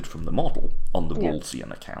excluded from the model on the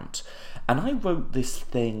Rawlsian account. And I wrote this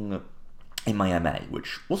thing in my MA,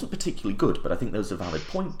 which wasn't particularly good, but I think there was a valid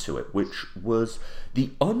point to it, which was the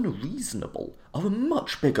unreasonable are a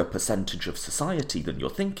much bigger percentage of society than you're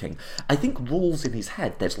thinking. I think Rawls in his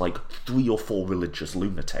head, there's like 3 or 4 religious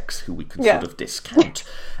lunatics who we can sort of discount.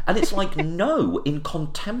 And it's like, no, in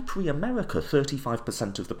contemporary America,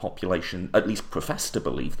 35% of the population at least profess to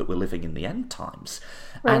believe that we're living in the end times.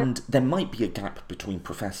 Right. And there might be a gap between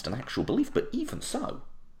professed and actual belief, but even so,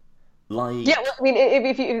 like, well, I mean,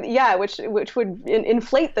 if you, which would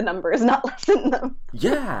inflate the numbers, not lessen them.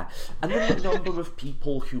 Yeah, and then the number of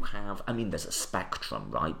people who have, I mean, there's a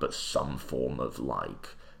spectrum, right? But some form of like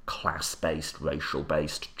class-based,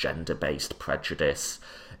 racial-based, gender-based prejudice,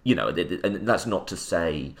 and that's not to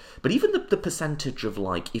say, but even the percentage of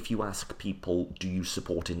like, if you ask people, do you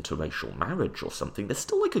support interracial marriage or something, there's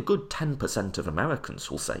still like a good 10% of Americans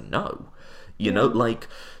who'll say no.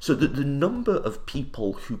 So the number of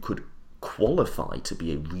people who could qualify to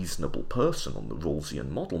be a reasonable person on the Rawlsian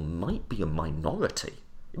model might be a minority.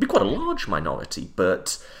 It'd be quite a large minority,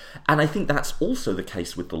 and I think that's also the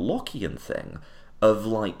case with the Lockean thing of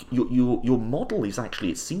like, your model is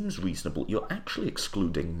actually, it seems reasonable, you're actually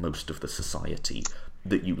excluding most of the society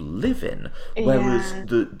that you live in, whereas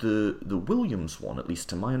the Williams one, at least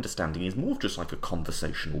to my understanding, is more of just like a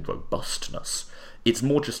conversational robustness. It's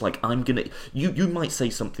more just like, you might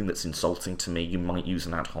say something that's insulting to me, you might use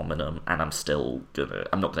an ad hominem, and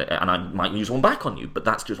and I might use one back on you, but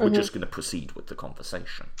that's just, we're just gonna proceed with the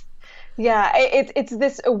conversation. Yeah, it's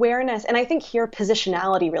this awareness, and I think here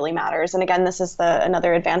positionality really matters. And again, this is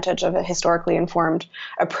another advantage of a historically informed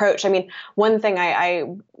approach. I mean, one thing I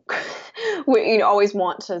always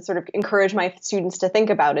want to sort of encourage my students to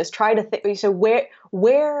think about is try to think. So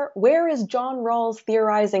where is John Rawls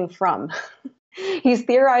theorizing from? He's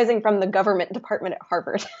theorizing from the government department at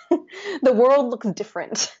Harvard. The world looks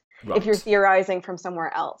different. Right. If you're theorizing from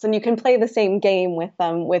somewhere else, and you can play the same game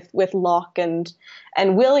with Locke and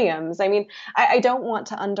Williams. I mean, I don't want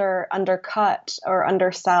to undercut or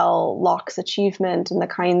undersell Locke's achievement and the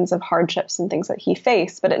kinds of hardships and things that he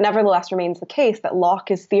faced, but it nevertheless remains the case that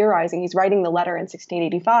Locke is theorizing. He's writing the letter in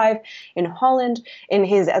 1685 in Holland, in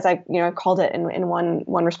his, as I called it in one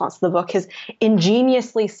response to the book, his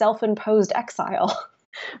ingeniously self-imposed exile.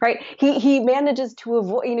 right? He manages to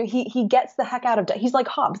avoid, he gets the heck out of, he's like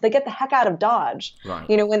Hobbes, they get the heck out of Dodge, Right.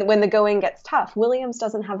 when the going gets tough. Williams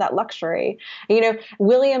doesn't have that luxury.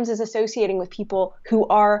 Williams is associating with people who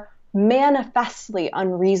are manifestly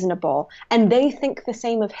unreasonable, and they think the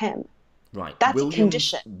same of him. Right. That's a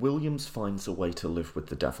condition. Williams finds a way to live with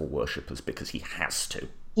the devil worshippers because he has to.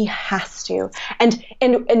 He has to. And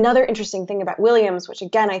another interesting thing about Williams, which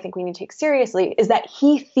again I think we need to take seriously, is that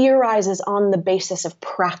he theorizes on the basis of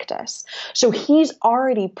practice. So he's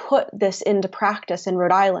already put this into practice in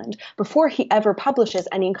Rhode Island before he ever publishes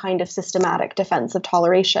any kind of systematic defense of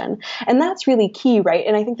toleration. And that's really key, right?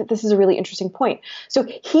 And I think that this is a really interesting point. So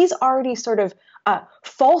he's already sort of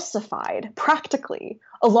falsified practically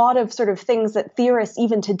a lot of sort of things that theorists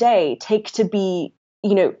even today take to be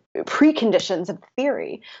preconditions of the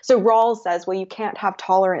theory. So Rawls says, well, you can't have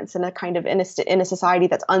tolerance in a society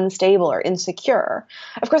that's unstable or insecure.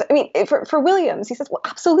 Of course, I mean, for Williams, he says, well,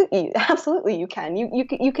 absolutely you can.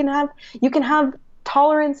 You can have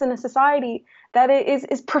tolerance in a society that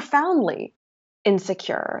is profoundly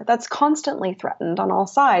insecure, that's constantly threatened on all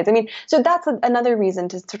sides. I mean, so that's another reason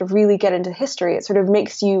to sort of really get into history. It sort of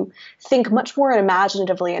makes you think much more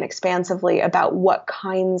imaginatively and expansively about what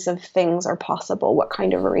kinds of things are possible, what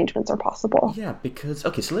kind of arrangements are possible. Yeah, because,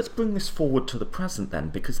 okay, so let's bring this forward to the present then,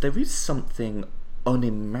 because there is something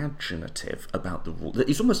unimaginative about the rule.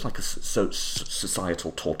 It's almost like a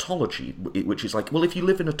societal tautology, which is like, well, if you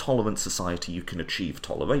live in a tolerant society, you can achieve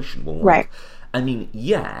toleration. Well, right. I mean,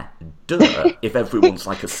 yeah, duh. If everyone's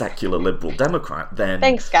like a secular liberal Democrat, then...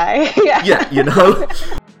 Thanks, Guy. Yeah. Yeah,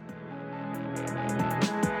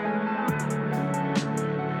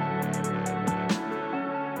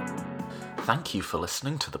 Thank you for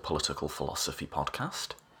listening to the Political Philosophy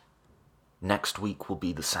Podcast. Next week will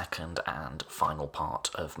be the second and final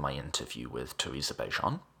part of my interview with Teresa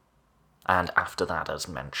Bejan. And after that, as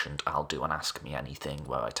mentioned, I'll do an Ask Me Anything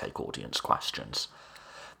where I take audience questions.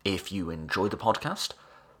 If you enjoy the podcast,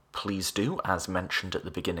 please do, as mentioned at the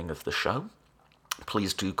beginning of the show,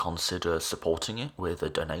 please do consider supporting it with a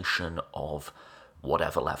donation of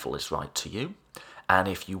whatever level is right to you. And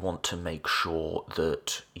if you want to make sure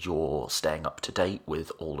that you're staying up to date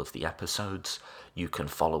with all of the episodes, you can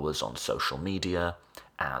follow us on social media,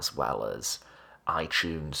 as well as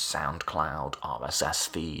iTunes, SoundCloud, RSS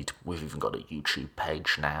feed. We've even got a YouTube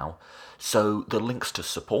page now. So the links to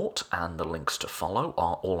support and the links to follow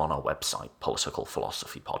are all on our website,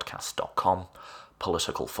 politicalphilosophypodcast.com,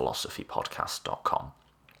 politicalphilosophypodcast.com.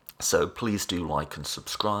 So please do like and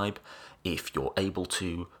subscribe. If you're able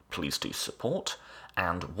to, please do support.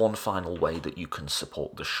 And one final way that you can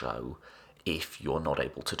support the show, if you're not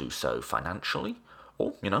able to do so financially,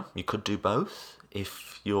 or, you could do both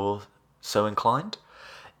if you're so inclined,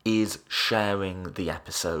 is sharing the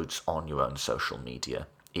episodes on your own social media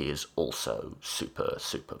is also super,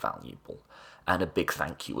 super valuable. And a big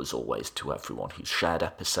thank you, as always, to everyone who's shared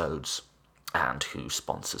episodes and who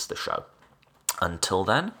sponsors the show. Until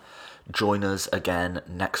then, join us again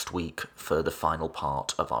next week for the final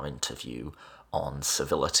part of our interview on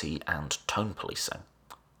civility and tone policing.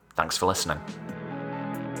 Thanks for listening.